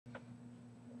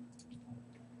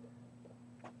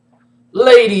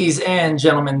Ladies and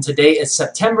gentlemen, today is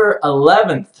September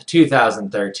 11th,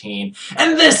 2013,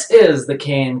 and this is the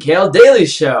KNKL Daily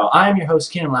Show. I'm your host,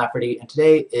 Keenan Lafferty, and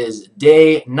today is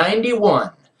day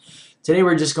 91. Today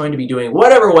we're just going to be doing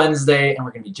Whatever Wednesday, and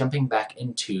we're going to be jumping back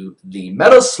into the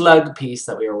Metal Slug piece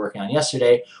that we were working on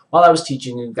yesterday while I was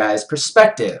teaching you guys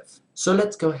perspective. So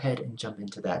let's go ahead and jump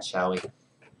into that, shall we?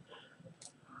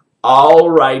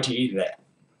 Alrighty then.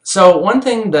 So one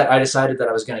thing that I decided that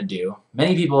I was going to do,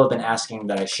 many people have been asking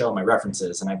that I show my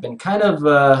references, and I've been kind of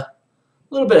a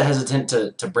little bit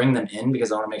hesitant to bring them in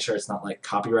because I want to make sure it's not like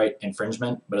copyright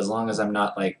infringement, but as long as I'm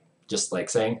not like just like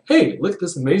saying, hey, look at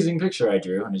this amazing picture I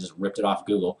drew, and I just ripped it off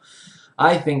Google,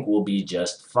 I think we'll be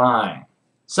just fine.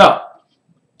 So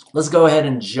let's go ahead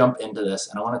and jump into this,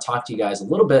 and I want to talk to you guys a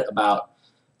little bit about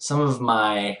some of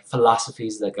my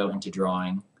philosophies that go into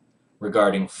drawing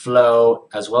regarding flow,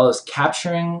 as well as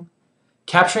capturing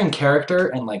character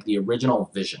and like the original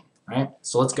vision, right?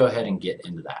 So let's go ahead and get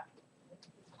into that.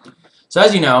 So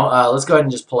as you know, let's go ahead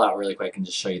and just pull out really quick and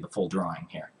just show you the full drawing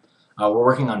here. We're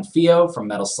working on Theo from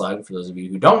Metal Slug. For those of you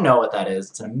who don't know what that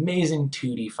is, it's an amazing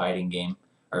 2D fighting game,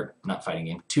 or not fighting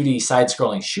game, 2D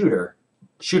side-scrolling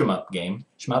shoot 'em up game,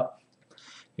 shmup, if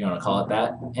you want to call it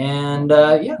that. And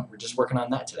yeah, we're just working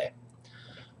on that today.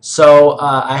 So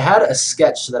I had a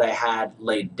sketch that I had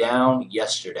laid down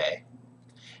yesterday,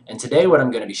 and today what I'm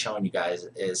going to be showing you guys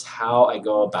is how I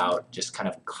go about just kind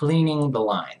of cleaning the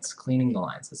lines. Cleaning the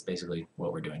lines, that's basically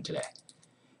what we're doing today.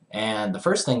 And the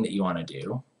first thing that you want to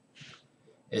do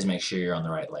is make sure you're on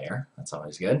the right layer. That's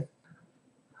always good.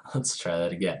 Let's try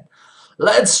that again.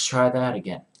 Let's try that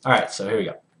again. Alright, so here we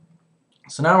go.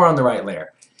 So now we're on the right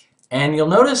layer. And you'll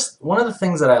notice one of the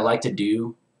things that I like to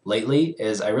do lately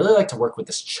is I really like to work with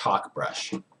this chalk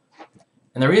brush. And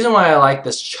the reason why I like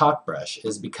this chalk brush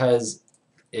is because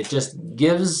it just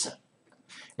gives,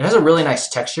 it has a really nice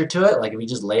texture to it. Like if you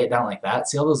just lay it down like that,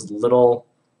 see all those little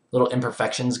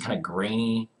imperfections, kind of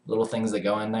grainy little things that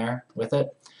go in there with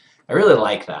it? I really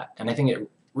like that, and I think it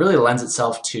really lends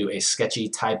itself to a sketchy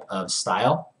type of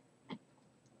style.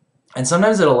 And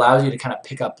sometimes it allows you to kind of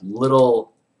pick up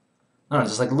little, I don't know,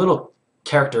 just like little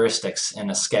characteristics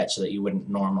in a sketch that you wouldn't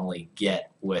normally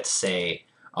get with, say,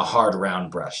 a hard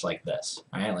round brush like this,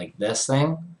 right? Like this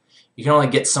thing, you can only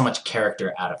get so much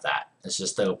character out of that. It's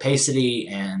just the opacity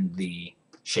and the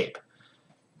shape.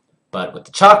 But with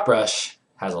the chalk brush, it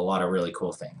has a lot of really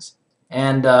cool things.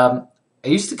 And I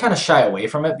used to kind of shy away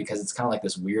from it because it's kind of like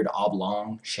this weird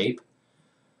oblong shape.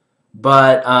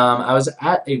 But I was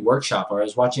at a workshop where I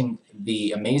was watching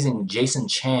the amazing Jason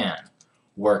Chan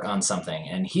work on something,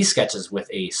 and he sketches with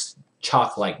a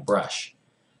chalk-like brush.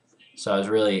 So I was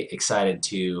really excited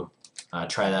to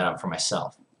try that out for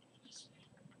myself.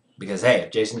 Because hey,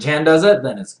 if Jason Chan does it,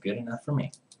 then it's good enough for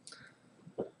me.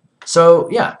 So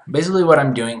yeah, basically what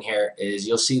I'm doing here is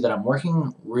you'll see that I'm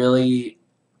working really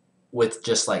with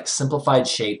just like simplified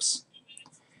shapes.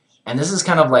 And this is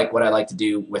kind of like what I like to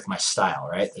do with my style,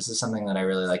 right? This is something that I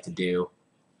really like to do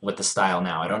with the style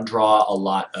now. I don't draw a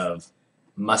lot of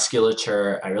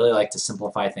musculature. I really like to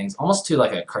simplify things almost to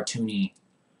like a cartoony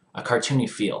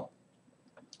feel.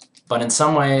 But in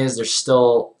some ways there's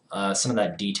still some of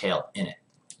that detail in it,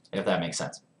 if that makes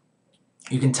sense.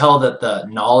 You can tell that the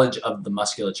knowledge of the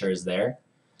musculature is there,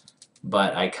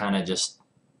 but I kind of just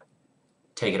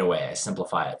take it away. I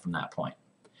simplify it from that point.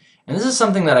 And this is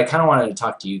something that I kind of wanted to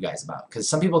talk to you guys about, because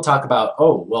some people talk about,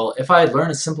 oh, well, if I learn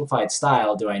a simplified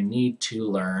style, do I need to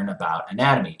learn about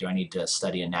anatomy? Do I need to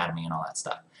study anatomy and all that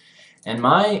stuff? And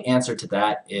my answer to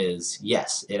that is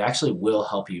yes, it actually will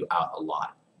help you out a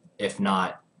lot. If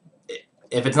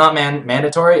it's not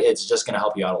mandatory, it's just going to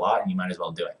help you out a lot, and you might as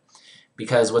well do it.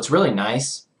 Because what's really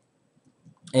nice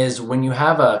is when you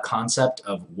have a concept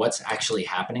of what's actually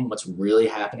happening, what's really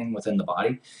happening within the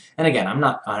body. And again, I'm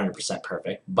not 100%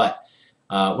 perfect, but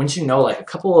once you know like a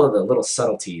couple of the little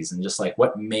subtleties and just like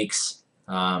what makes,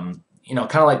 you know,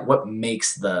 kind of like what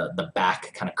makes the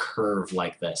back kind of curve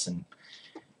like this, and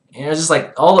you know, just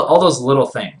like all those little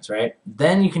things, right?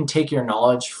 Then you can take your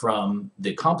knowledge from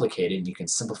the complicated and you can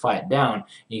simplify it down.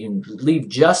 You can leave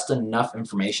just enough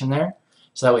information there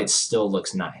so that way it still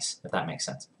looks nice, if that makes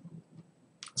sense.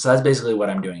 So that's basically what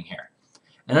I'm doing here.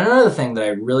 And another thing that I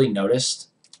really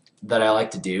noticed that I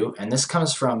like to do, and this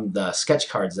comes from the sketch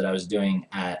cards that I was doing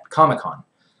at Comic-Con,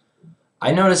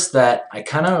 I noticed that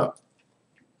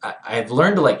I've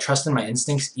learned to like trust in my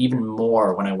instincts even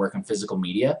more when I work in physical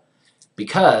media,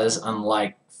 because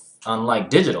unlike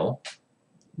digital,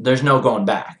 there's no going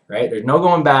back, right? There's no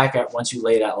going back once you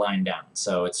lay that line down.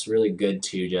 So it's really good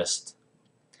to just,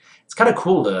 it's kind of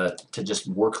cool to just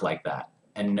work like that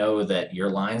and know that your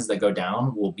lines that go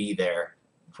down will be there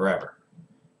forever,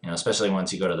 You know, especially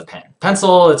once you go to the pen.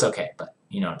 Pencil, it's okay, but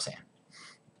you know what I'm saying.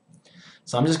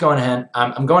 So I'm just going ahead,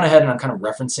 I'm going ahead and I'm kind of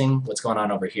referencing what's going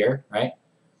on over here, right?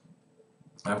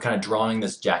 I'm kind of drawing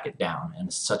this jacket down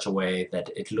in such a way that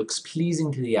it looks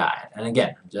pleasing to the eye. And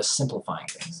again, I'm just simplifying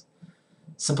things.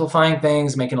 Simplifying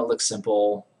things, making it look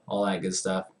simple, all that good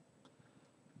stuff.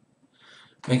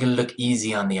 Making it look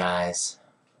easy on the eyes.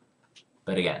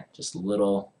 But again, just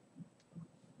little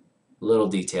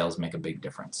details make a big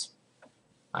difference,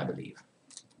 I believe.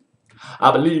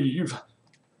 I believe.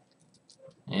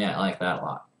 Yeah, I like that a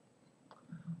lot.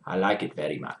 I like it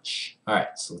very much.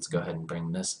 Alright, so let's go ahead and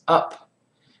bring this up.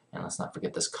 And let's not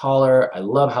forget this collar. I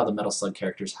love how the Metal Slug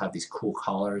characters have these cool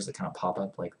collars that kind of pop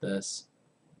up like this.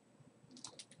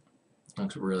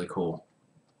 Looks really cool.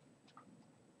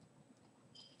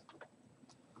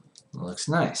 It looks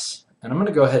nice. And I'm going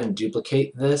to go ahead and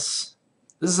duplicate this.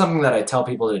 This is something that I tell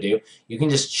people to do. You can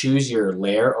just choose your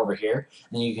layer over here,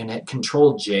 and then you can hit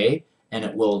Control J, and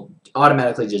it will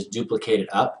automatically just duplicate it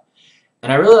up.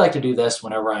 And I really like to do this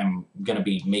whenever I'm going to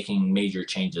be making major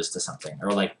changes to something,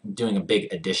 or like doing a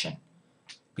big addition.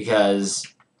 Because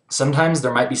sometimes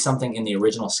there might be something in the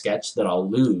original sketch that I'll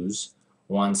lose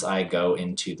once I go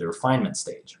into the refinement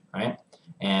stage, right?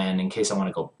 And in case I want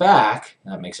to go back,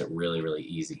 that makes it really, really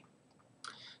easy.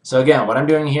 So again, what I'm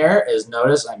doing here is,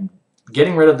 notice I'm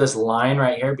getting rid of this line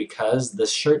right here because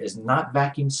this shirt is not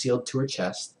vacuum sealed to her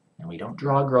chest, and we don't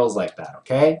draw girls like that,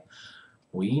 okay?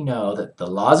 We know that the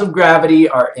laws of gravity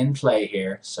are in play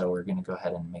here, so we're going to go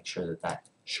ahead and make sure that that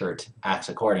shirt acts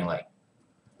accordingly.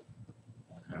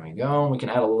 There we go. We can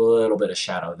add a little bit of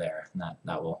shadow there, and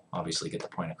that will obviously get the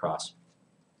point across.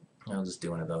 I'll just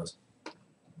do one of those.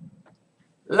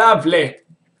 Lovely.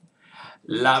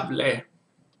 Lovely.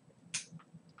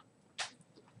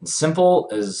 And simple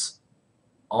is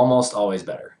almost always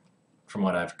better, from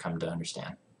what I've come to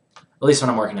understand. At least when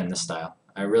I'm working in this style.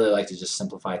 I really like to just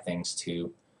simplify things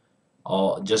to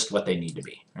just what they need to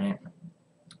be, right?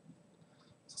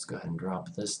 Let's go ahead and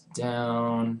drop this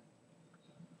down.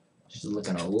 She's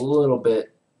looking a little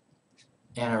bit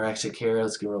anorexic here.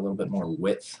 Let's give her a little bit more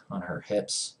width on her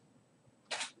hips.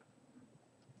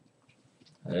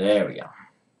 There we go.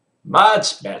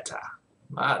 Much better.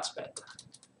 Much better.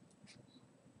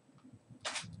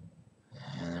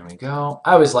 And there we go.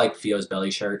 I always like Fio's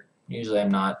belly shirt. Usually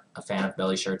I'm not a fan of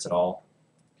belly shirts at all.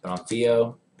 But on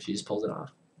Fio, she just pulls it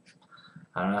off.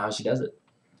 I don't know how she does it.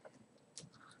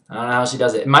 I don't know how she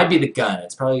does it. It might be the gun.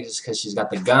 It's probably just because she's got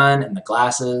the gun and the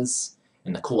glasses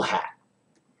and the cool hat.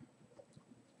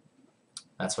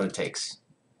 That's what it takes.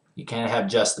 You can't have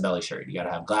just the belly shirt. You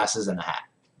gotta have glasses and the hat.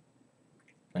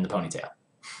 And the ponytail.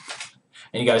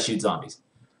 And you gotta shoot zombies.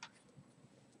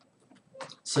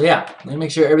 So yeah, let me make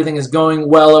sure everything is going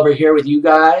well over here with you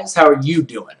guys. How are you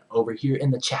doing over here in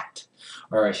the chat?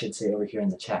 Or I should say over here in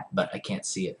the chat, but I can't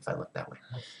see it if I look that way.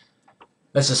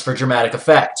 That's just for dramatic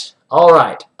effect.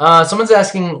 Alright, someone's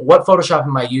asking, what Photoshop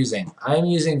am I using? I'm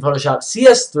using Photoshop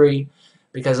CS3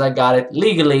 because I got it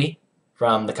legally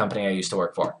from the company I used to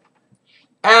work for.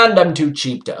 And I'm too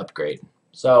cheap to upgrade.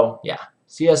 So, yeah,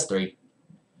 CS3.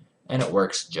 And it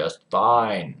works just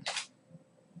fine.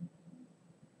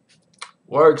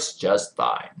 Works just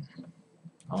fine.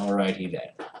 Alrighty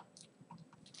then.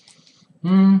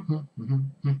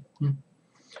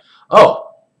 Oh!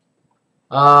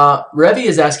 Revi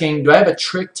is asking, do I have a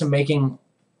trick to making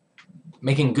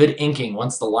good inking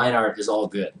once the line art is all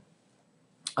good?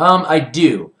 I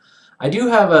do. I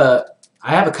have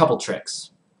a couple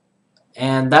tricks.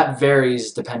 And that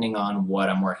varies depending on what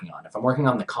I'm working on. If I'm working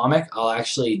on the comic, I'll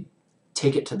actually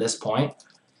take it to this point,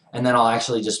 and then I'll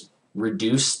actually just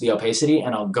reduce the opacity,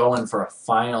 and I'll go in for a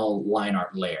final line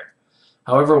art layer.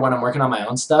 However, when I'm working on my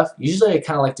own stuff, usually I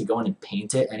kind of like to go in and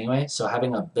paint it anyway, so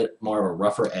having a bit more of a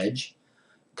rougher edge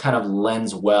kind of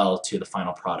lends well to the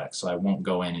final product, so I won't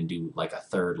go in and do like a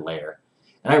third layer.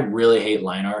 And I really hate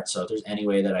line art, so if there's any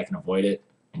way that I can avoid it,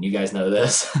 and you guys know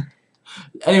this,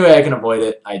 any way I can avoid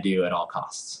it, I do at all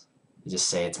costs. I just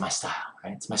say it's my style,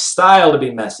 right? It's my style to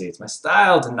be messy. It's my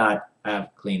style to not have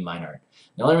clean line art.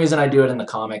 The only reason I do it in the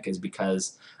comic is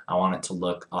because I want it to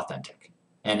look authentic.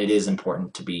 And it is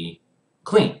important to be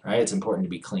clean, right? It's important to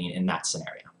be clean in that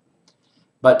scenario.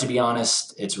 But to be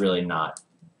honest, it's really not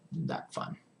that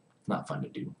fun. Not fun to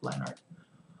do line art.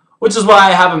 Which is why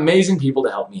I have amazing people to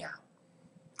help me out.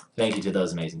 Thank you to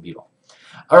those amazing people.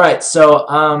 Alright,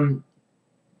 so,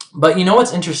 but you know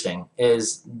what's interesting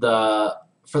is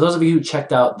for those of you who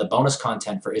checked out the bonus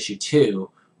content for issue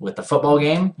 2 with the football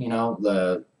game, you know,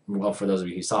 well, for those of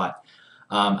you who saw it,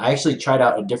 I actually tried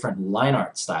out a different line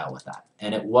art style with that.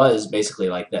 And it was basically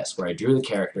like this, where I drew the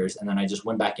characters and then I just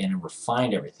went back in and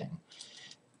refined everything.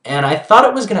 And I thought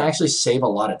it was going to actually save a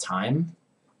lot of time,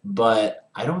 but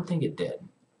I don't think it did.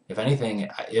 If anything,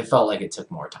 it felt like it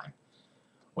took more time,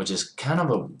 which is kind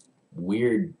of a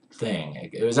weird thing.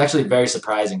 It was actually very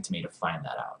surprising to me to find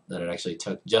that out, that it actually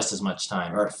took just as much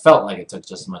time, or it felt like it took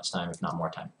just as much time, if not more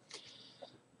time.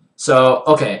 So,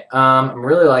 okay, I'm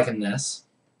really liking this.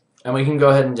 And we can go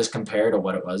ahead and just compare to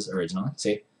what it was originally.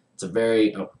 See, it's a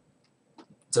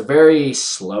very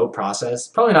slow process.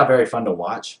 Probably not very fun to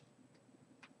watch.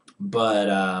 But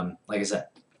like I said,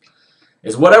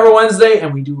 it's whatever Wednesday,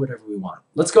 and we do whatever we want.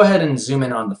 Let's go ahead and zoom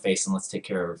in on the face, and let's take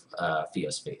care of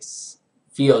Theo's face.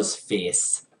 Theo's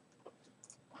face.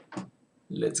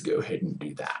 Let's go ahead and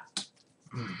do that.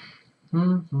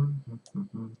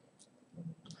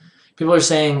 People are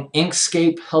saying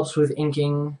Inkscape helps with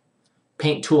inking.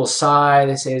 Paint Tool Sai,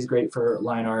 they say, is great for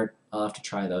line art. I'll have to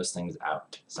try those things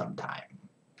out sometime.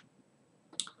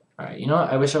 Alright, you know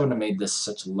what? I wish I would have made this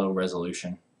such low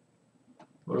resolution.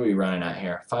 What are we running at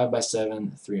here?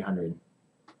 5x7, 300.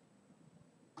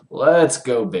 Let's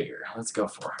go bigger. Let's go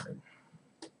 400.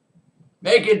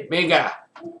 Make it bigger.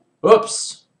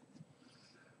 Whoops.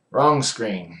 Wrong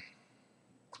screen.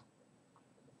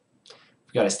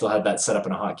 Forgot I still had that set up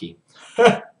in a hotkey.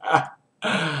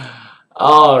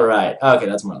 Alright. Okay,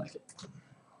 that's more like it.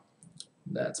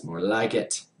 That's more like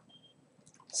it.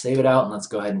 Save it out and let's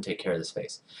go ahead and take care of this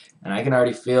face. And I can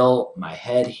already feel my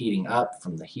head heating up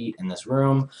from the heat in this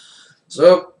room.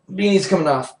 So, beanie's coming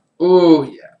off.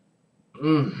 Ooh, yeah.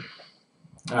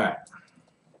 Alright.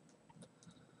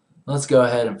 Let's go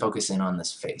ahead and focus in on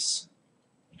this face.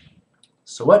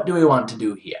 So what do we want to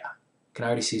do here? I can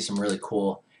already see some really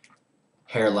cool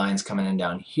hairlines coming in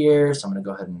down here. So I'm going to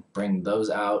go ahead and bring those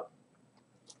out.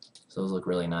 So those look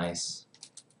really nice.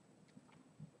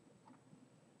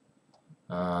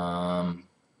 Let's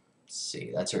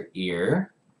see, that's her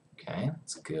ear. Okay,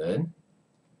 that's good.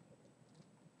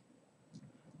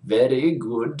 Very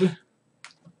good.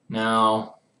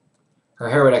 Now, her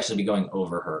hair would actually be going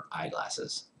over her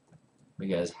eyeglasses.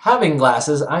 Because having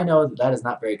glasses, I know that that is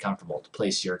not very comfortable to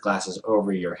place your glasses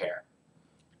over your hair.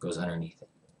 It goes underneath it.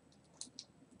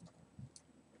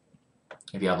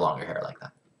 If you have longer hair like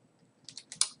that.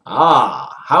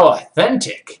 Ah, how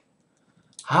authentic.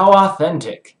 How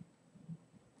authentic.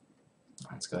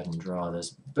 Let's go ahead and draw this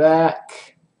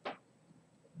back.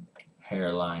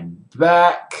 Hairline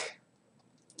back.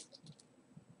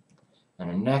 And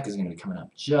her neck is going to be coming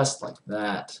up just like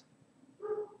that.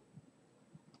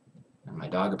 And my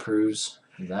dog approves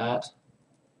of that.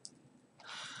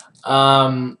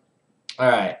 Alright.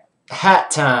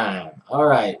 Hat time.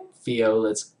 Alright, Theo,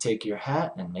 let's take your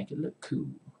hat and make it look cool.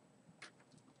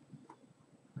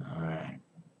 Alright.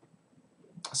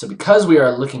 So because we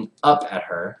are looking up at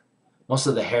her, most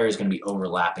of the hair is going to be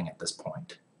overlapping at this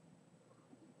point.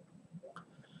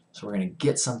 So we're going to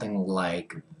get something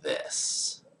like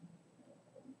this.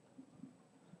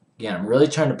 Again, I'm really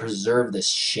trying to preserve this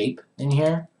shape in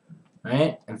here.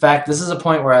 Right? In fact, this is a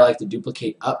point where I like to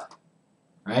duplicate up.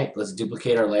 Right? Let's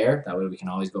duplicate our layer. That way we can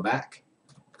always go back.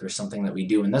 If there's something that we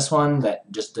do in this one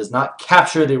that just does not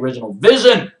capture the original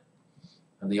vision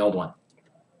of the old one.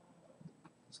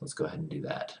 So let's go ahead and do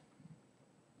that.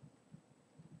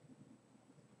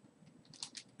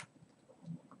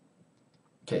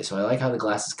 Okay, so I like how the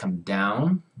glasses come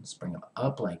down. Let's bring them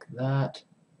up like that.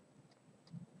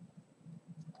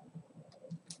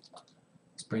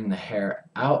 Let's bring the hair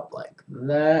out like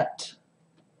that.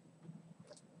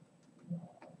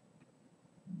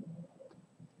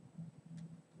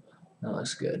 That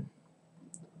looks good.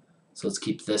 So let's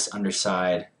keep this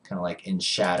underside kind of like in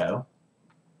shadow.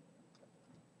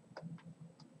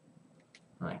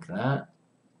 Like that.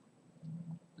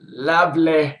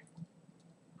 Lovely.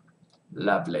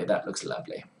 Lovely. That looks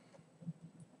lovely.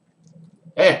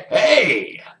 Hey,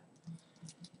 hey!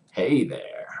 Hey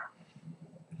there.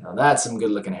 Now that's some good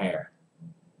looking hair.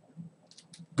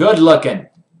 Good looking.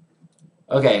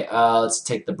 Okay, let's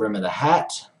take the brim of the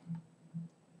hat.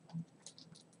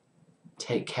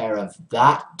 Take care of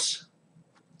that.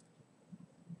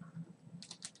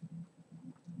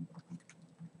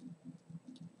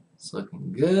 It's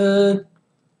looking good.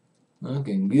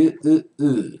 Looking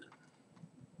good.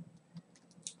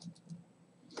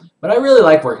 But I really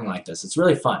like working like this. It's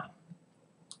really fun.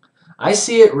 I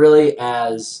see it really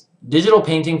as digital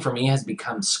painting for me has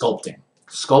become sculpting.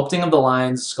 Sculpting of the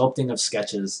lines, sculpting of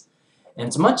sketches. And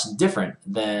it's much different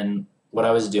than what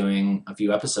I was doing a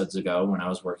few episodes ago when I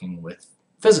was working with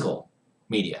physical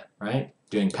media, right?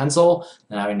 Doing pencil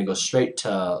and having to go straight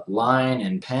to line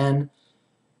and pen.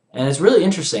 And it's really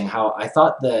interesting how I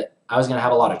thought that I was going to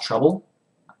have a lot of trouble.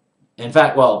 In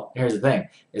fact, well, here's the thing,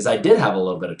 is I did have a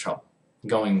little bit of trouble.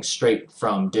 going straight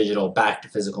from digital back to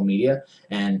physical media,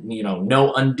 and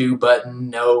no undo button,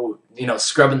 no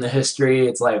scrubbing the history.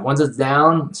 It's like once it's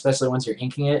down, especially once you're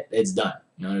inking it, it's done.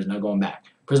 There's no going back.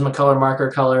 Prismacolor marker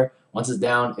color, once it's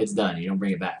down, it's done. You don't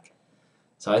bring it back.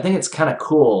 So I think it's kind of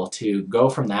cool to go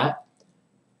from that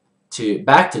to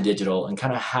back to digital and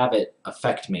kind of have it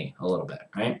affect me a little bit,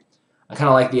 right? I kind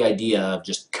of like the idea of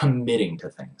just committing to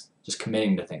things. Just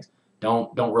committing to things.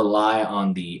 Don't rely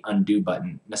on the undo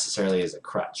button necessarily as a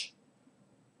crutch.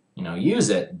 Use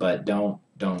it, but don't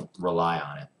rely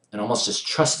on it. And almost just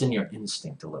trust in your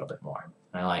instinct a little bit more.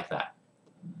 And I like that.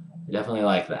 I definitely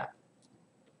like that.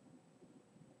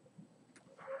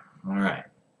 All right.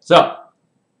 So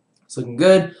it's looking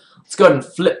good. Let's go ahead and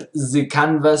flip the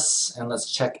canvas and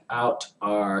let's check out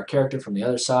our character from the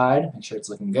other side. Make sure it's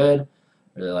looking good.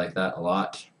 Really like that a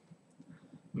lot.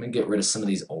 I'm going to get rid of some of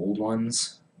these old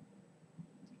ones.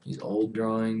 These old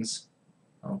drawings.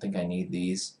 I don't think I need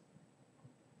these.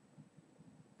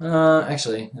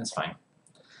 Actually, that's fine.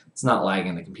 It's not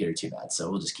lagging the computer too bad,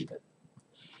 so we'll just keep it.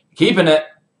 Keeping it!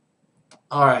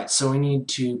 Alright, so we need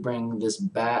to bring this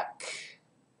back.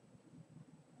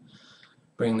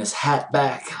 Bring this hat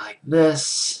back like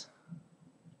this.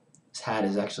 This hat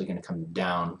is actually going to come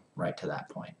down right to that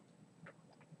point.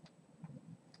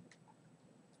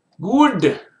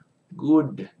 Good!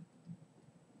 Good.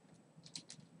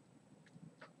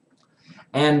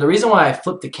 And the reason why I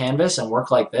flip the canvas and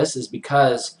work like this is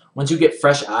because once you get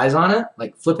fresh eyes on it,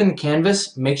 like flipping the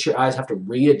canvas makes your eyes have to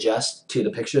readjust to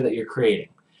the picture that you're creating.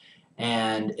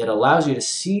 And it allows you to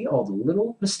see all the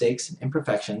little mistakes and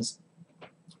imperfections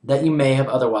that you may have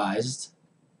otherwise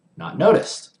not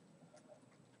noticed.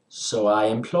 So I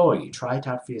implore you, try it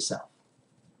out for yourself.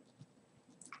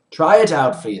 Try it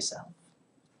out for yourself.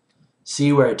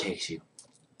 See where it takes you.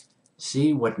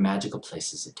 See what magical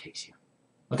places it takes you.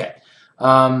 Okay.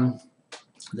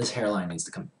 This hairline needs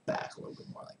to come back a little bit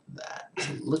more like that.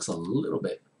 It looks a little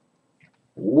bit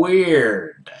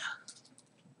weird.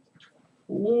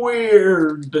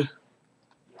 Weird.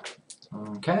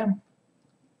 Okay.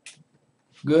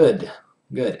 Good.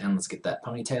 Good. And let's get that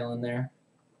ponytail in there.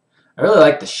 I really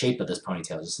like the shape of this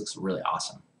ponytail. It just looks really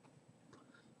awesome.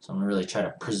 So I'm going to really try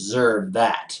to preserve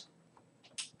that.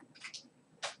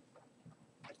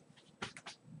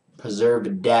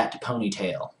 Preserved dat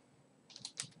ponytail.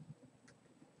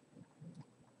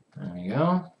 There we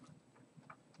go.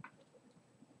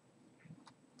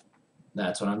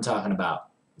 That's what I'm talking about.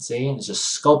 See? It's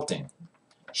just sculpting.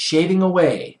 Shaving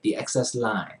away the excess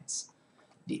lines.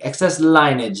 The excess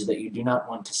lineage that you do not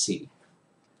want to see.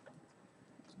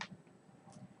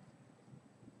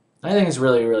 I think it's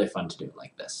really, really fun to do it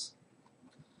like this.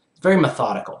 It's very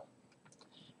methodical.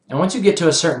 And once you get to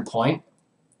a certain point,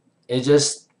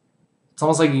 it's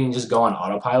almost like you can just go on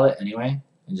autopilot anyway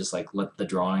and just like let the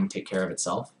drawing take care of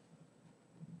itself.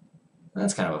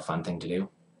 That's kind of a fun thing to do.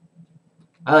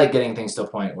 I like getting things to a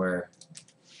point where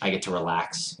I get to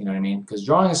relax, you know what I mean? Because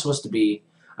drawing is supposed to be,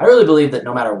 I really believe that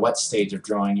no matter what stage of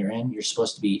drawing you're in, you're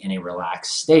supposed to be in a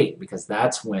relaxed state because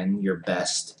that's when your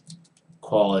best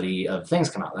quality of things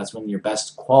come out. That's when your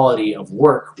best quality of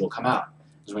work will come out.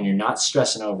 Because when you're not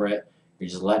stressing over it, you're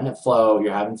just letting it flow,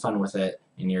 you're having fun with it,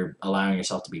 and you're allowing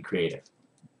yourself to be creative.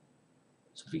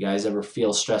 So if you guys ever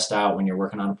feel stressed out when you're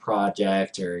working on a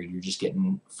project or you're just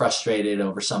getting frustrated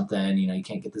over something, you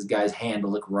can't get this guy's hand to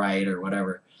look right or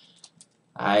whatever,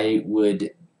 I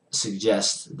would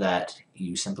suggest that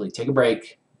you simply take a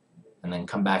break and then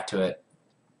come back to it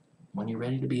when you're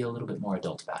ready to be a little bit more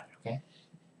adult about it, okay?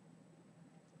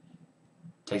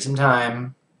 Take some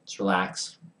time, just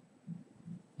relax,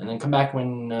 and then come back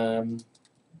when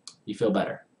you feel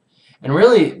better. And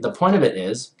really, the point of it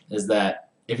is that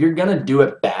if you're going to do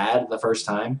it bad the first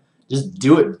time, just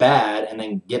do it bad and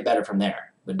then get better from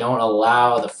there. But don't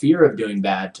allow the fear of doing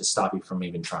bad to stop you from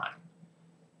even trying.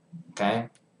 Okay?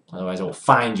 Otherwise, it will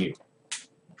find you.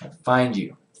 It will find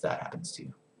you if that happens to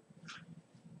you.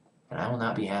 And I will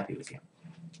not be happy with you.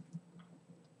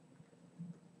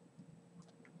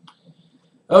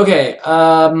 Okay,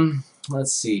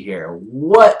 let's see here.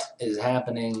 What is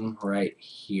happening right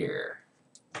here?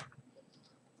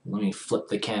 Let me flip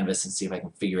the canvas and see if I can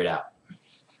figure it out.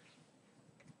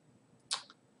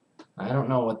 I don't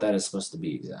know what that is supposed to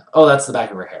be exactly. Oh, that's the back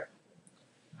of her hair.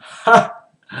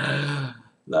 Ha!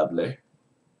 Lovely.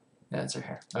 That's her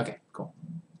hair. Okay, cool.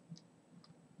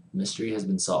 Mystery has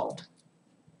been solved.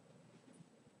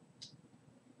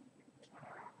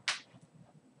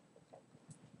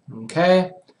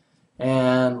 Okay,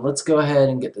 and let's go ahead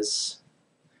and get this.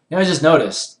 I just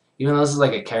noticed, even though this is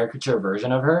like a caricature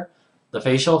version of her, the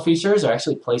facial features are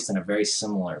actually placed in a very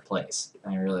similar place.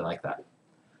 I really like that.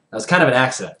 That was kind of an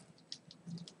accident,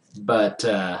 but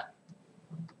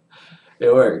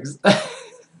it works.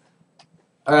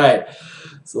 Alright,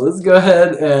 so let's go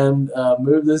ahead and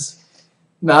move this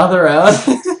mouth around.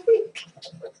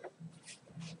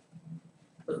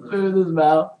 Let's move this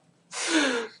mouth.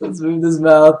 Let's move this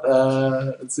mouth.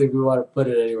 Let's see if we want to put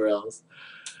it anywhere else.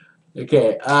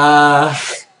 Okay, I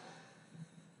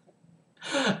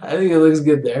think it looks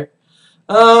good there.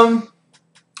 I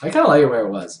kind of like it where it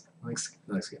was. It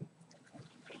looks good.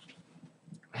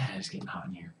 Man, it's getting hot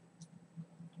in here.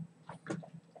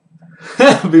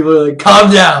 People are like,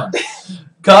 calm down.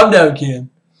 Calm down, Ken.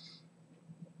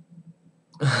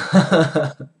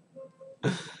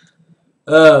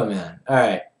 Oh, man.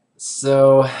 Alright.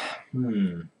 So,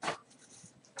 I'm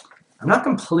not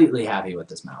completely happy with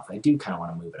this mouth. I do kind of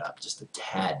want to move it up just a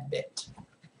tad bit.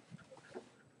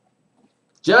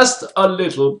 Just a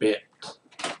little bit.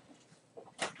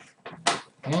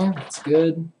 Okay, that's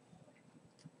good.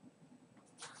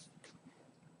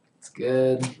 It's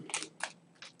good.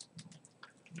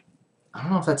 I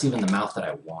don't know if that's even the mouth that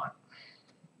I want.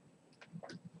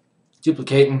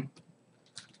 Duplicating.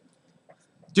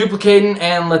 Duplicating,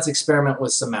 and let's experiment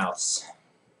with some mouths.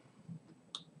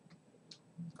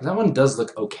 That one does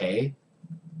look okay.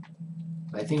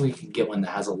 I think we could get one that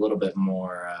has a little bit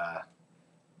more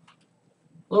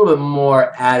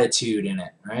attitude in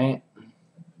it, right?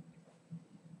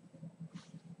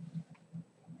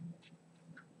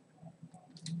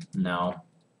 No.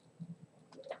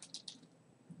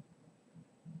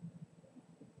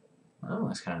 Oh,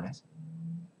 that's kind of nice.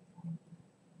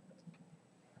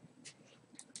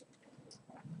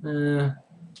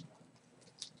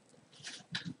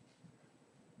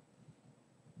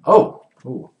 Oh!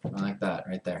 Ooh, I like that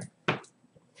right there.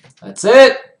 That's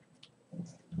it!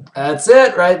 That's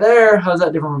it right there. How's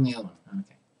that different from the other one?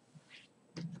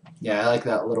 Okay. Yeah, I like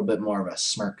that little bit more of a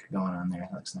smirk going on there.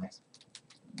 That looks nice.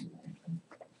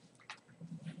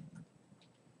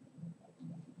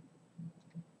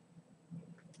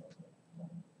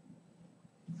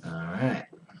 Alright.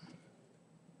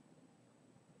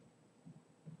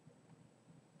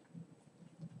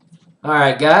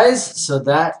 Alright, guys, so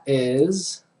that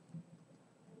is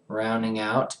rounding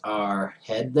out our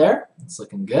head there. It's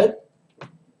looking good.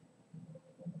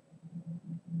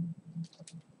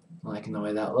 Liking the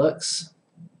way that looks.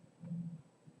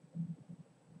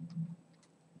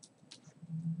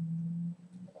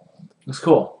 Looks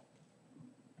cool.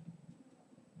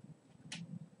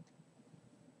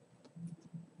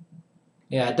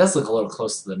 Yeah, it does look a little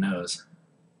close to the nose.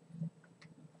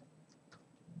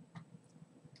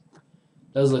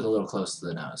 It does look a little close to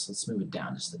the nose. Let's move it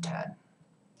down just a tad.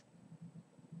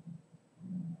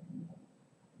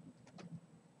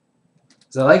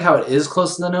 So I like how it is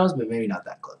close to the nose, but maybe not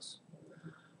that close.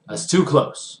 That's too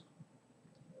close.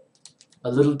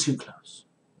 A little too close.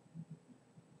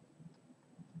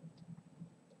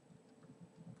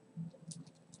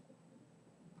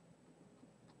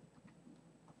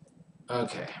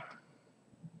 Okay.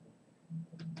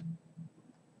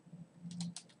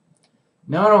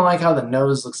 Now I don't like how the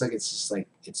nose looks like it's just like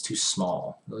it's too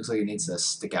small. It looks like it needs to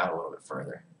stick out a little bit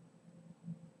further.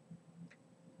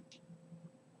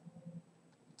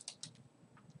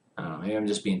 I don't know, maybe I'm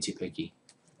just being too picky.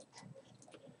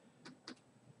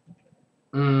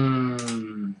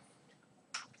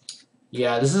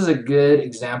 Yeah, this is a good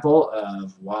example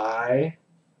of why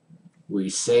we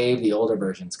save the older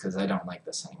versions, because I don't like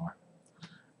this anymore.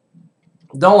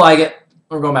 Don't like it.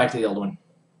 We're going back to the old one,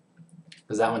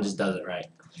 because that one just does it right.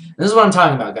 And this is what I'm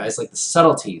talking about, guys, like the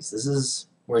subtleties. This is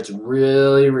where it's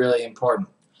really, really important,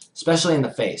 especially in the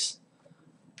face.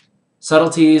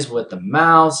 Subtleties with the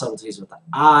mouth, subtleties with the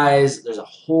eyes. There's a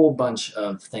whole bunch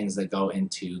of things that go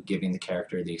into giving the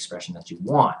character the expression that you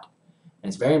want. And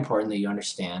it's very important that you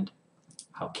understand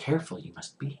how careful you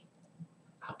must be.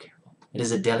 How careful. It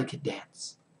is a delicate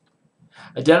dance.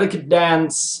 A delicate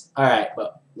dance. Alright,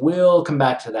 but we'll come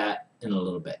back to that in a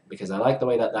little bit because I like the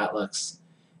way that that looks.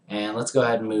 And let's go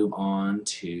ahead and move on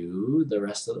to the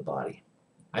rest of the body.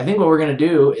 I think what we're going to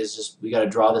do is just, we got to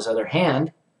draw this other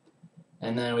hand,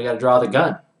 and then we got to draw the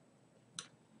gun.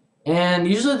 And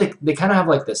usually they kind of have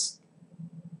like this,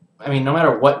 I mean, no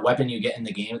matter what weapon you get in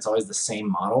the game, it's always the same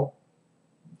model.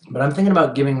 But I'm thinking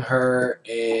about giving her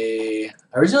a,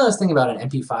 originally I was thinking about an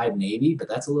MP5 Navy, but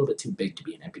that's a little bit too big to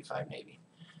be an MP5 Navy.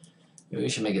 Maybe we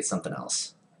should make it something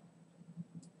else.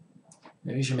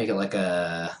 Maybe we should make it like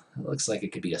a, it looks like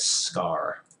it could be a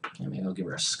scar. Yeah, maybe I'll give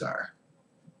her a scar.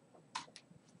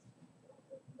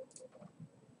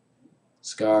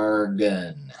 Scar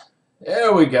gun.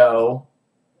 There we go.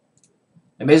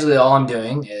 And basically all I'm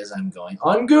doing is I'm going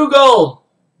on Google.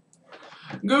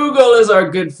 Google is our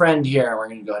good friend here. We're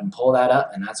going to go ahead and pull that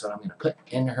up, and that's what I'm going to put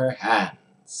in her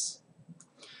hands.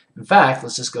 In fact,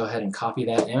 let's just go ahead and copy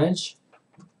that image.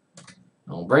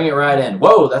 And we'll bring it right in.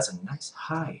 Whoa, that's a nice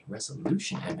high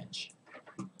resolution image.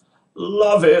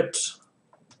 Love it.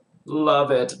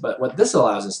 Love it. But what this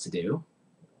allows us to do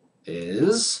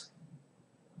is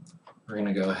we're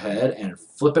going to go ahead and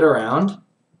flip it around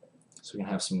so we can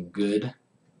have some good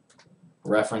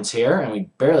reference here, and we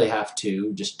barely have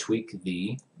to just tweak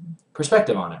the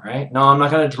perspective on it, right? No, I'm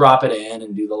not going to drop it in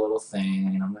and do the little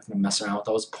thing, and I'm not going to mess around with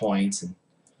those points and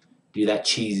do that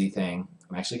cheesy thing.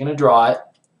 I'm actually going to draw it,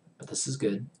 but this is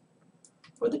good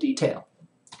for the detail.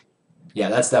 Yeah,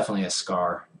 that's definitely a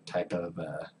scar type of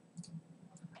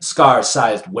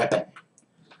scar-sized weapon.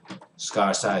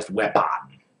 Scar-sized weapon.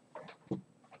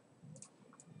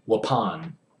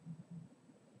 Weapon.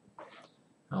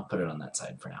 I'll put it on that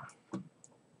side for now.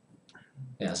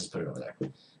 Yeah, let's just put it over there.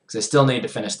 Because I still need to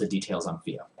finish the details on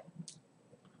Theo.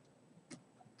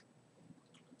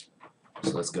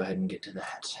 So let's go ahead and get to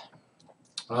that.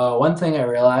 One thing I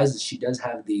realized is she does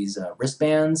have these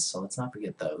wristbands, so let's not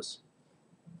forget those.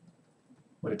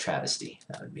 What a travesty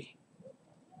that would be.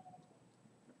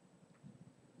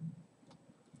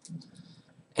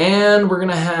 And we're going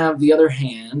to have the other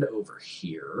hand over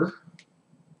here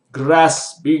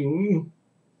grasping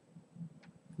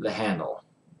the handle.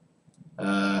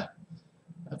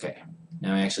 Okay,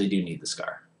 now I actually do need the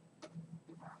scar.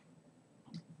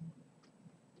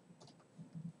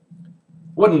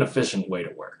 What an efficient way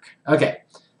to work. Okay,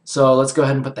 so let's go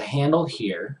ahead and put the handle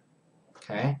here.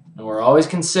 Okay, and we're always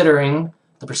considering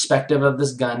the perspective of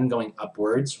this gun going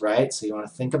upwards, right? So you want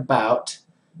to think about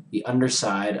the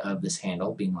underside of this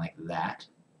handle being like that,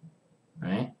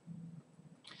 right?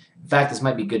 In fact, this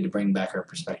might be good to bring back our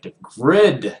perspective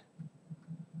grid.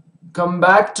 Come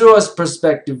back to us,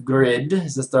 perspective grid.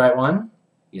 Is this the right one?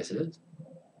 Yes, it is.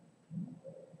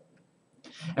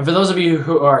 And for those of you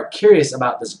who are curious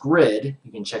about this grid,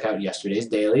 you can check out yesterday's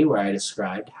daily where I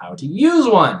described how to use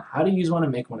one. How to use one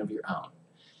and make one of your own.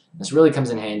 This really comes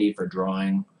in handy for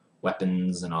drawing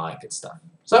weapons and all that good stuff.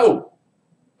 So,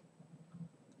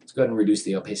 let's go ahead and reduce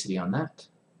the opacity on that.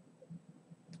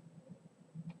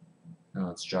 Now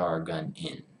let's draw our gun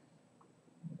in.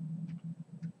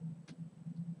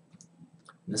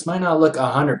 This might not look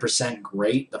 100%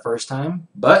 great the first time,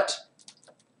 but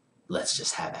let's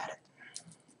just have at it.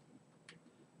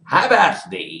 Have at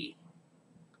thee!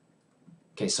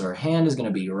 Okay, so our hand is going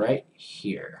to be right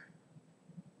here.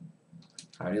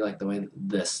 I already like the way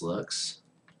this looks.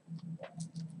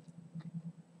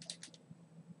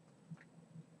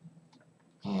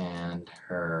 And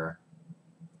her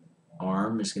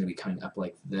arm is going to be coming up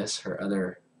like this. Her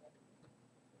other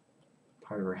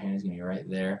part of her hand is going to be right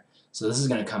there. So this is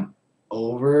going to come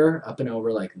over, up and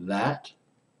over like that.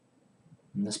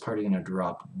 And this part is going to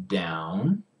drop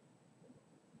down.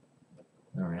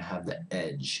 And we're going to have the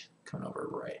edge coming over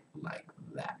right like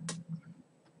that.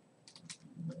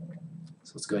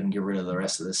 So let's go ahead and get rid of the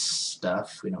rest of this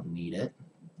stuff. We don't need it.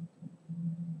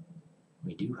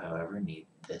 We do, however, need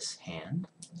this hand.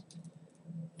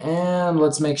 And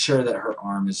let's make sure that her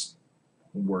arm is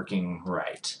working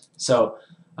right. So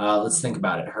let's think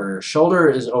about it. Her shoulder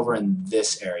is over in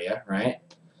this area, right?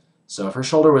 So if her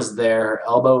shoulder was there, her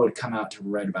elbow would come out to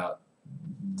right about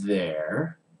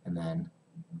there. And then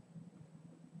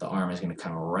the arm is going to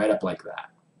come right up like that.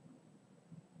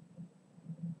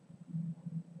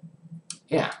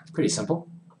 Yeah, pretty simple.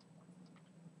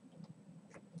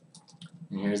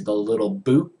 And here's the little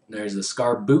boot. There's the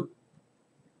scar boot.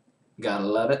 Gotta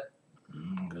love it.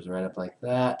 Goes right up like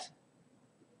that.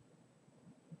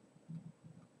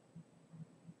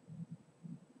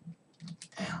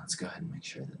 And let's go ahead and make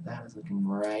sure that that is looking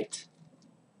right.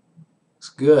 Looks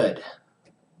good.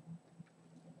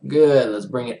 Good. Let's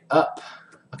bring it up.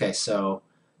 Okay, so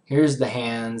here's the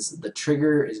hands. The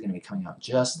trigger is going to be coming out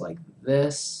just like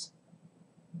this.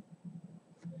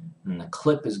 And the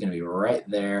clip is going to be right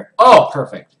there. Oh,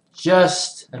 perfect.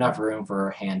 Just enough room for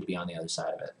her hand to be on the other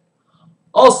side of it.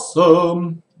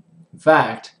 Awesome! In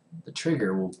fact, the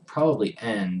trigger will probably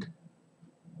end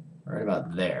right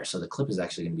about there. So the clip is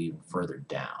actually going to be even further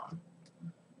down.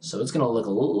 So it's going to look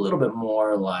a little bit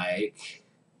more like...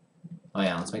 Oh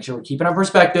yeah, let's make sure we're keeping our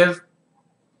perspective.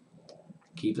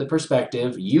 Keep the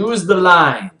perspective. Use the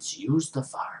lines. Use the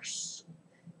farce.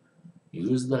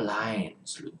 Use the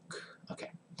lines, Luke.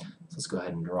 Okay, so let's go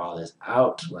ahead and draw this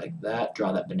out like that.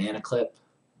 Draw that banana clip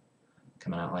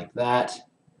coming out like that.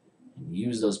 And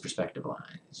use those perspective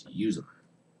lines. Use them.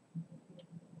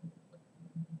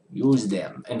 Use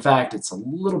them. In fact, it's a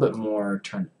little bit more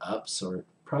turned up, so we're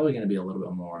probably going to be a little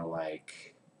bit more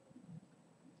like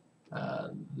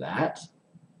that.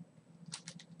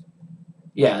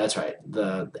 Yeah, that's right.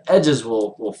 The edges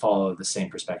will follow the same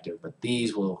perspective, but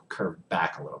these will curve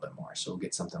back a little bit more. So we'll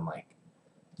get something like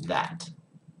that.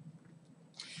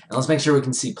 And let's make sure we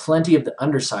can see plenty of the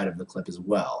underside of the clip as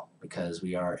well, because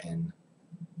we are in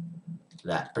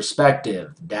that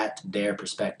perspective, der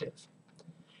perspective.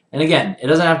 And again, it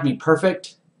doesn't have to be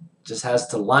perfect, it just has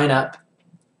to line up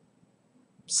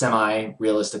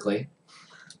semi-realistically.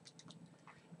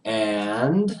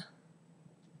 And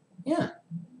yeah,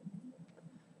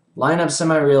 line up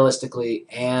semi-realistically,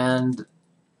 and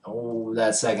oh,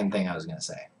 that second thing I was going to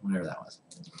say, whatever that was.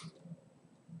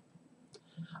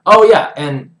 Oh yeah,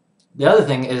 and the other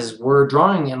thing is we're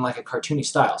drawing in like a cartoony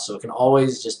style, so it can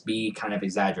always just be kind of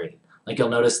exaggerated. Like you'll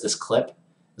notice this clip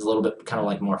is a little bit kind of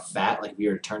like more fat, like if you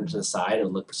were to turn it to the side, it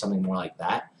would look something more like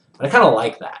that. But I kind of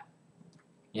like that,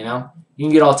 you know? You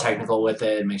can get all technical with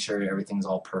it and make sure everything's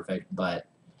all perfect, but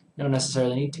you don't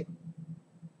necessarily need to.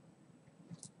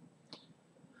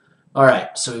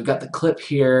 Alright, so we've got the clip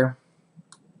here,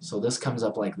 so this comes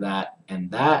up like that,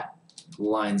 and that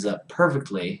lines up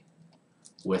perfectly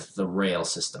with the rail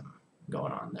system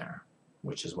going on there,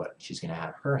 which is what she's going to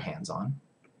have her hands on.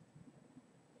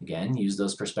 Again, use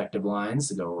those perspective lines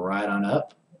to go right on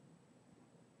up,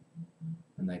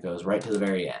 and that goes right to the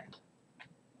very end.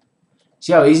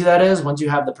 See how easy that is? Once you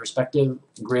have the perspective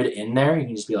grid in there, you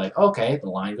can just be like, okay, the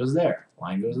line goes there,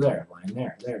 line goes there, line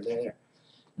there, there, there, there.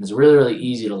 And it's really, really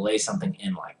easy to lay something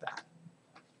in like that.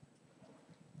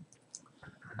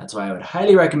 That's why I would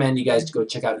highly recommend you guys to go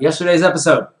check out yesterday's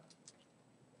episode.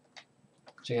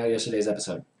 Check out yesterday's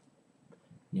episode.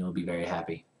 You will be very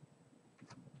happy.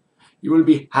 You will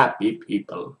be happy,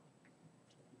 people.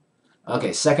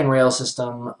 Okay, second rail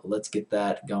system. Let's get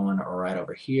that going right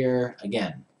over here.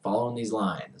 Again, following these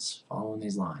lines,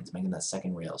 making that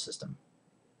second rail system.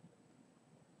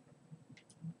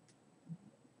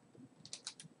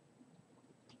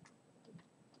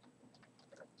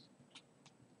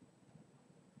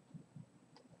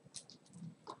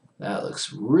 That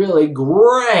looks really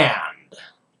grand.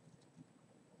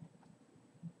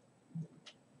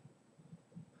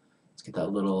 Let's get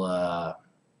that little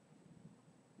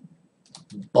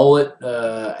bullet.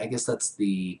 I guess that's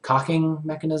the cocking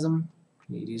mechanism.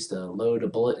 You use to load a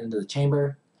bullet into the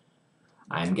chamber.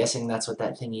 I'm guessing that's what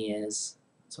that thingy is.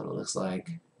 That's what it looks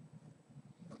like.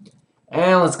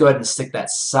 And let's go ahead and stick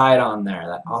that sight on there,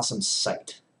 that awesome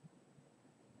sight.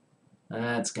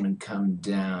 That's going to come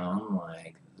down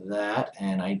like that,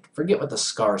 and I forget what the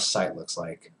scar sight looks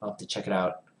like. I'll have to check it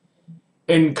out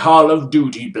in Call of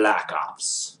Duty Black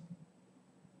Ops.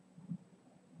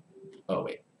 Oh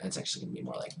wait, it's actually going to be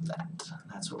more like that.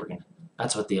 That's what we're going to.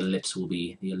 That's what the ellipse will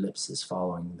be. The ellipse is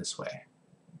following this way.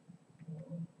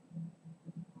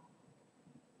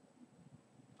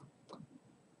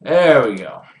 There we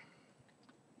go.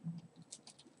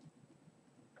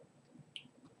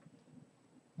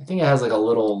 I think it has like a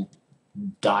little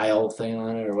dial thing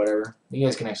on it or whatever. You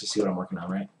guys can actually see what I'm working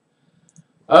on, right?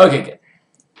 Okay, good.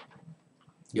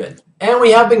 Good. And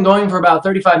we have been going for about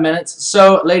 35 minutes.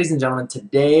 So, ladies and gentlemen,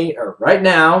 today, or right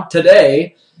now,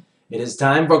 today, it is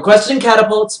time for question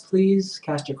catapults. Please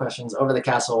cast your questions over the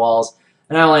castle walls,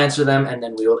 and I will answer them, and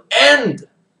then we will end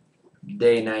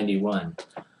day 91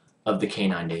 of the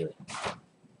K9 Daily.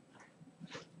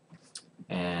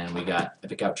 And we got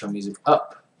epic outro music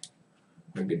up.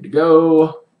 We're good to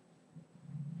go.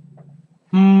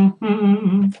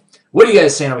 What are you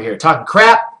guys saying over here? Talking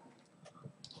crap?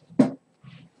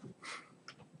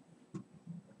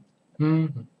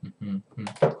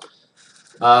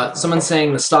 Someone's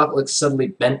saying the stock looks suddenly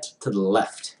bent to the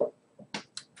left. I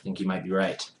think you might be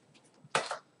right.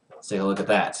 Let's take a look at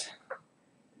that.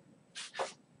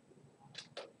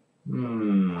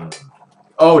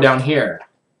 Oh, down here.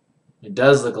 It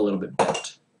does look a little bit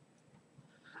bent.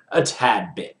 A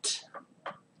tad bit.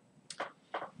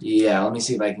 Yeah, let me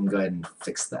see if I can go ahead and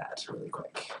fix that really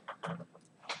quick.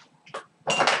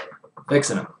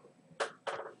 Fixing them.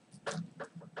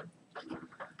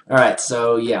 Alright,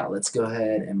 so yeah, let's go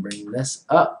ahead and bring this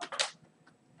up.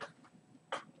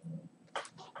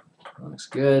 Looks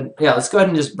good. Yeah, let's go ahead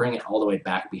and just bring it all the way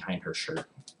back behind her shirt.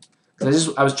 I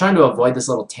was trying to avoid this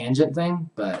little tangent thing,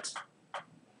 but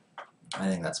I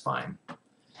think that's fine.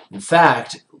 In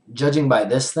fact, judging by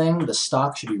this thing, the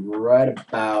stock should be right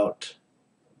about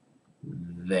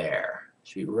there.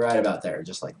 Should be right about there,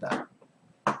 just like that.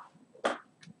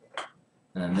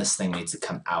 And then this thing needs to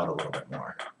come out a little bit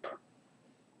more.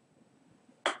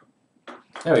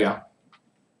 There we go.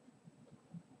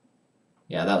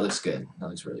 Yeah, that looks good. That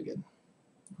looks really good.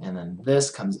 And then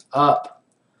this comes up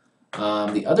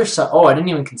The other side. Oh, I didn't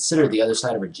even consider the other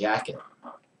side of her jacket.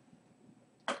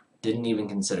 Didn't even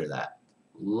consider that.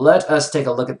 Let us take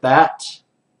a look at that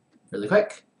really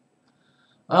quick.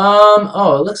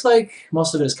 Oh, it looks like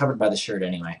most of it is covered by the shirt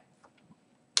anyway.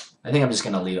 I think I'm just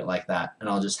going to leave it like that, and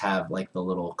I'll just have like the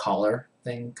little collar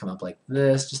thing come up like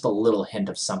this, just a little hint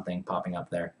of something popping up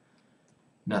there.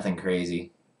 Nothing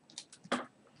crazy.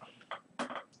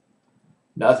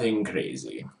 Nothing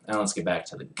crazy. Now let's get back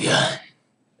to the gun.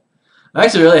 I'm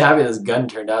actually really happy this gun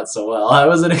turned out so well. I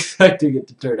wasn't expecting it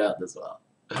to turn out this well.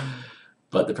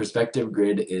 But the perspective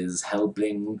grid is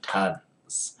helping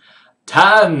tons.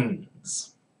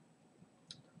 Tons!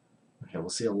 Okay, we'll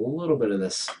see a little bit of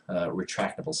this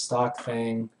retractable stock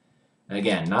thing. And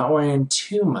again, not worrying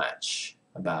too much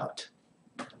about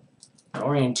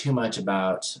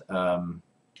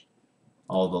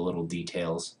all the little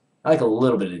details. I like a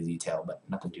little bit of detail, but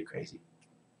nothing too crazy.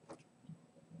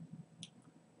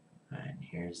 And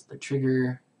here's the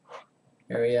trigger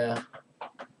area.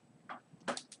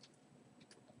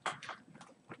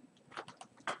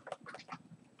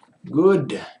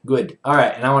 Good, good. All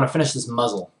right, and I want to finish this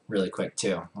muzzle really quick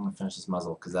too. I want to finish this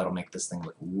muzzle because that'll make this thing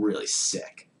look really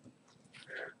sick.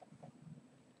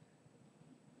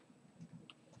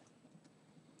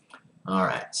 All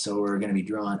right, so we're going to be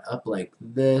drawn up like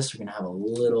this. We're going to have a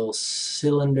little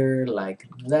cylinder like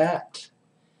that,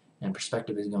 and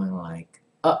perspective is going like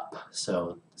up.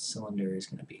 So the cylinder is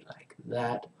going to be like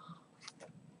that.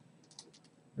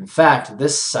 In fact,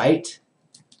 this sight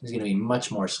is going to be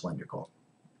much more cylindrical.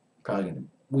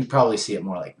 We probably see it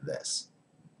more like this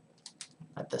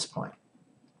at this point.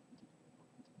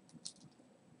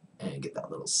 And get that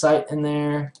little sight in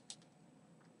there.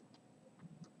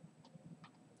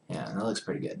 Yeah, that looks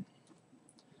pretty good.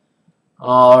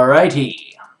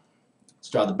 Alrighty. Let's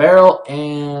draw the barrel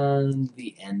and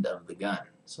the end of the gun.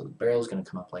 So the barrel is going to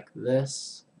come up like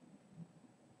this.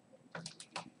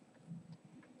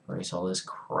 Erase all this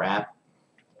crap.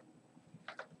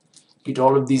 Get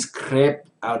all of these crap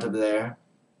out of there.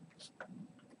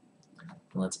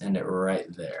 Let's end it right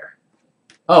there.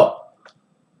 Oh,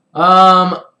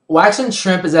 Wax and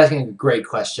Shrimp is asking a great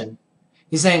question.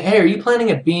 He's saying, hey, are you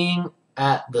planning on being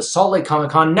at the Salt Lake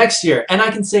Comic Con next year? And I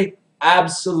can say,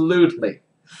 absolutely.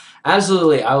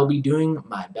 Absolutely, I will be doing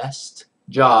my best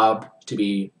job to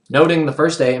be noting the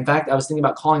first day. In fact, I was thinking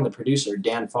about calling the producer,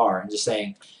 Dan Farr, and just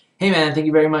saying, hey man, thank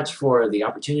you very much for the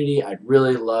opportunity. I'd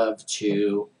really love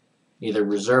to either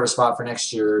reserve a spot for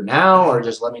next year now or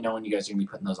just let me know when you guys are going to be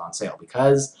putting those on sale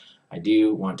because I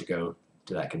do want to go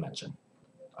to that convention.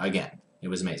 Again, it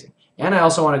was amazing. And I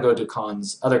also want to go to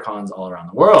cons, other cons all around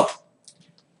the world.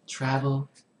 Travel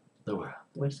the world.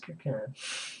 WeskerCon.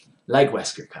 Like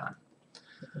WeskerCon.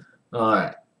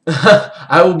 Alright.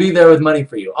 I will be there with money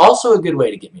for you. Also a good way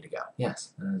to get me to go.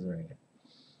 Yes, that is very good.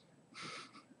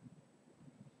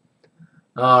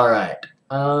 Alright.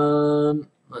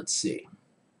 Let's see.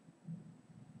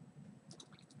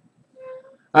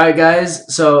 Alright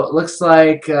guys, so it looks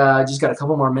like just got a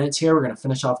couple more minutes here. We're going to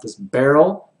finish off this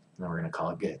barrel, and then we're going to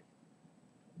call it good.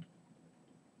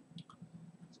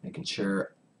 Just making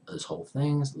sure this whole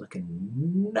thing is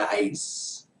looking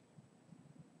nice.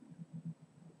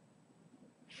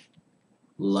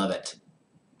 Love it.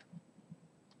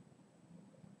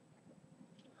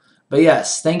 But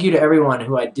yes, thank you to everyone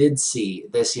who I did see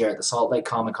this year at the Salt Lake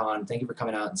Comic Con. Thank you for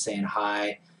coming out and saying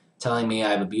hi, telling me I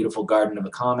have a beautiful garden of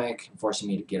a comic, and forcing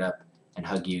me to get up and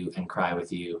hug you and cry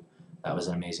with you. That was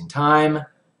an amazing time.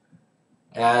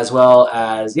 As well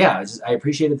as, yeah, I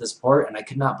appreciated the support, and I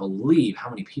could not believe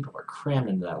how many people were crammed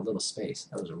into that little space.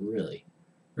 That was really,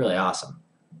 really awesome.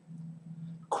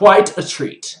 Quite a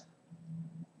treat.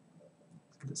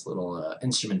 This little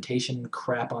instrumentation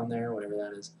crap on there, whatever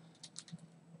that is.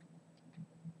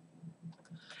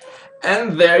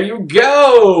 And there you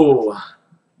go!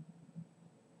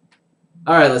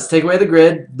 Alright, let's take away the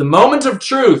grid. The moment of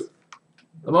truth!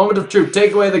 The moment of truth.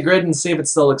 Take away the grid and see if it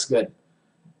still looks good.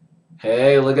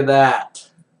 Hey, look at that.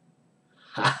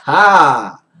 Ha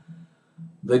ha!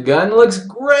 The gun looks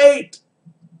great!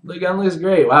 The gun looks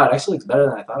great. Wow, it actually looks better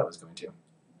than I thought it was going to.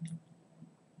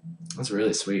 That's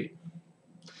really sweet.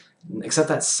 Except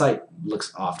that sight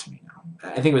looks off to me now.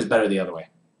 I think it was better the other way.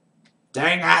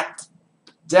 Dang it!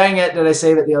 Dang it! Did I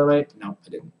save it the other way? No, I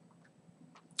didn't.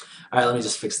 Alright, let me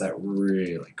just fix that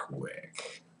really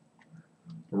quick.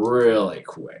 Really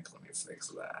quick. Let me fix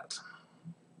that.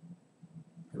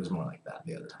 It was more like that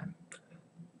the other time.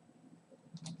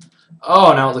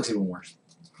 Oh, now it looks even worse.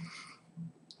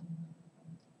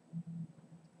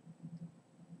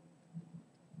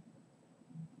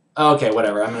 Okay,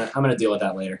 whatever. I'm gonna deal with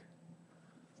that later.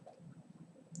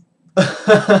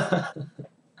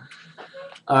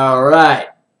 All right.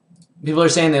 People are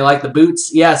saying they like the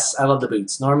boots. Yes, I love the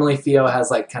boots. Normally Theo has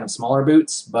like kind of smaller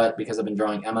boots, but because I've been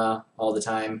drawing Emma all the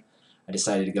time, I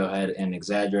decided to go ahead and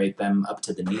exaggerate them up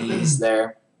to the knees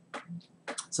there.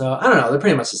 So I don't know, they're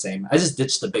pretty much the same. I just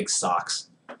ditched the big socks.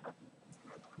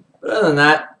 But other than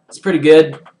that, it's pretty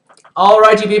good.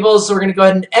 Alright, you people, so we're going to go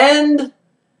ahead and end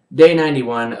day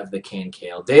 91 of the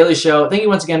KNKL Daily Show. Thank you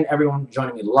once again, everyone, for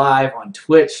joining me live on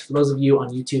Twitch. For those of you on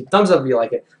YouTube, thumbs up if you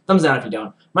like it, thumbs down if you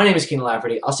don't. My name is Keenan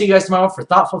Lafferty. I'll see you guys tomorrow for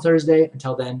Thoughtful Thursday.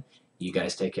 Until then, you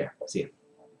guys take care. See you.